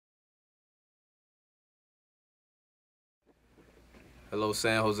Hello,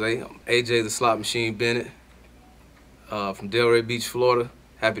 San Jose. I'm AJ the Slot Machine Bennett from Delray Beach, Florida.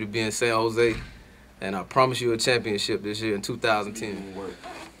 Happy to be in San Jose. And I promise you a championship this year in 2010.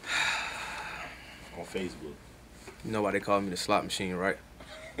 On Facebook. You know why they call me the Slot Machine, right?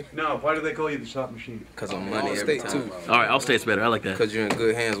 No, why do they call you the Slot Machine? Because I'm money every time. Too. All right, Allstate's better. I like that. Because you're in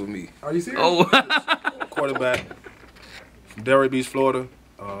good hands with me. Are you serious? Oh. Quarterback from Delray Beach, Florida.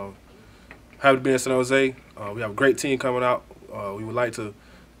 Happy to be in San Jose. We have a great team coming out. We would like to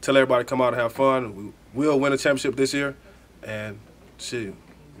tell everybody to come out and have fun. We will win a championship this year. And shit,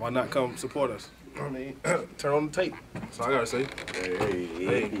 why not come support us? I mean, turn on the tape. That's all I gotta say.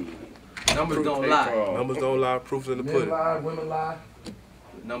 Hey. Numbers don't lie. Numbers don't lie. Proof's in the pudding. Men lie, women lie.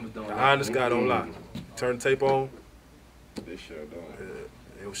 Numbers don't The lie. eye in the sky don't lie. Turn the tape on. They sure don't.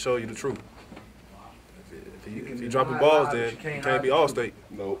 It will show you the truth. If you dropping balls, then you can't be Allstate.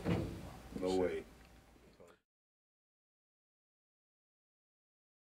 Nope. No way.